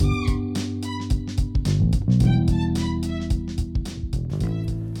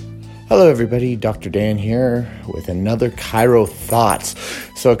Hello everybody, Dr. Dan here with another Chiro Thoughts.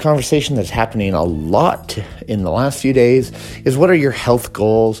 So a conversation that's happening a lot in the last few days is what are your health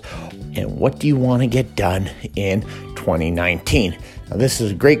goals and what do you want to get done in 2019? Now this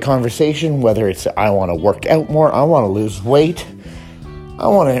is a great conversation, whether it's I want to work out more, I want to lose weight, I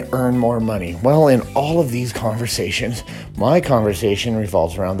want to earn more money. Well, in all of these conversations, my conversation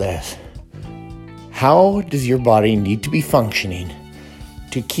revolves around this. How does your body need to be functioning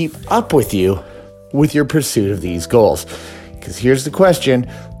to keep up with you with your pursuit of these goals? Because here's the question,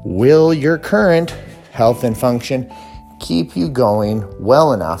 will your current health and function keep you going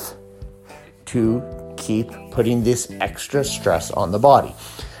well enough to keep putting this extra stress on the body?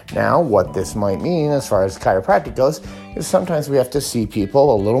 Now, what this might mean as far as chiropractic goes is sometimes we have to see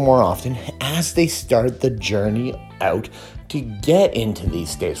people a little more often as they start the journey out to get into these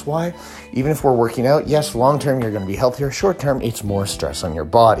states. Why? Even if we're working out, yes, long-term you're going to be healthier. Short-term, it's more stress on your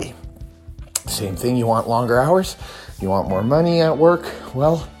body. Same thing, you want longer hours, you want more money at work.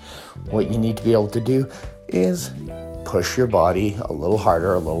 Well, what you need to be able to do is push your body a little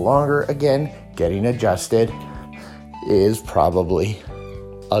harder, a little longer. Again, getting adjusted is probably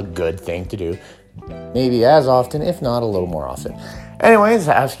a good thing to do. Maybe as often, if not a little more often. Anyways,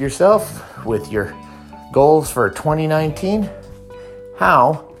 ask yourself with your goals for 2019,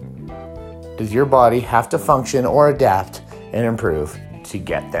 how does your body have to function or adapt and improve to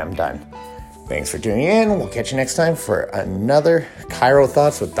get them done? Thanks for tuning in. We'll catch you next time for another Chiro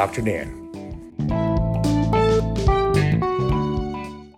Thoughts with Dr. Dan.